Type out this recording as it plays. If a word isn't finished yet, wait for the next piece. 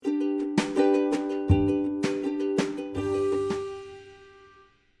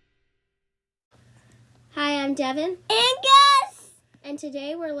Devin. And Gus! And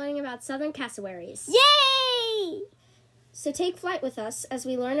today we're learning about southern cassowaries. Yay! So take flight with us as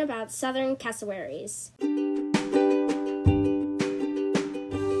we learn about southern cassowaries.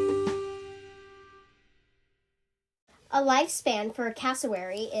 A lifespan for a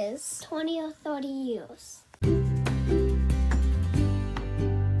cassowary is 20 or 30 years.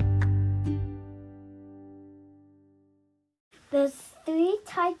 There's 3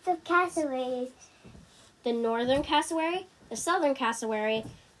 types of cassowaries. the northern cassowary, the southern cassowary,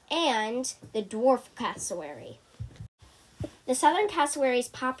 and the dwarf cassowary. The southern cassowary's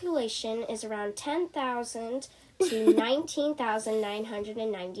population is around 10,000 to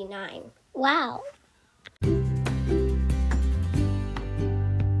 19,999. Wow.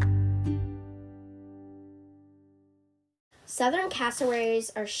 Southern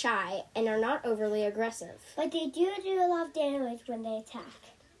cassowaries are shy and are not overly aggressive. But they do a lot of damage when they attack.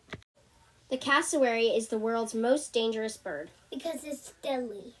 The cassowary is the world's most dangerous bird, Because it's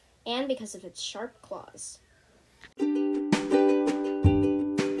deadly. and because of its sharp claws.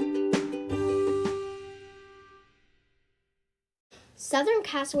 Southern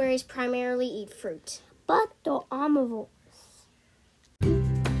cassowaries primarily eat fruit. But they're omnivores.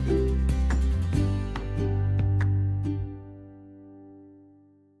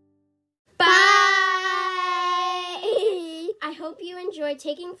 I hope you enjoyed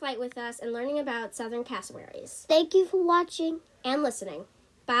taking flight with us and learning about southern cassowaries. Thank you for watching. And listening.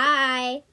 Bye!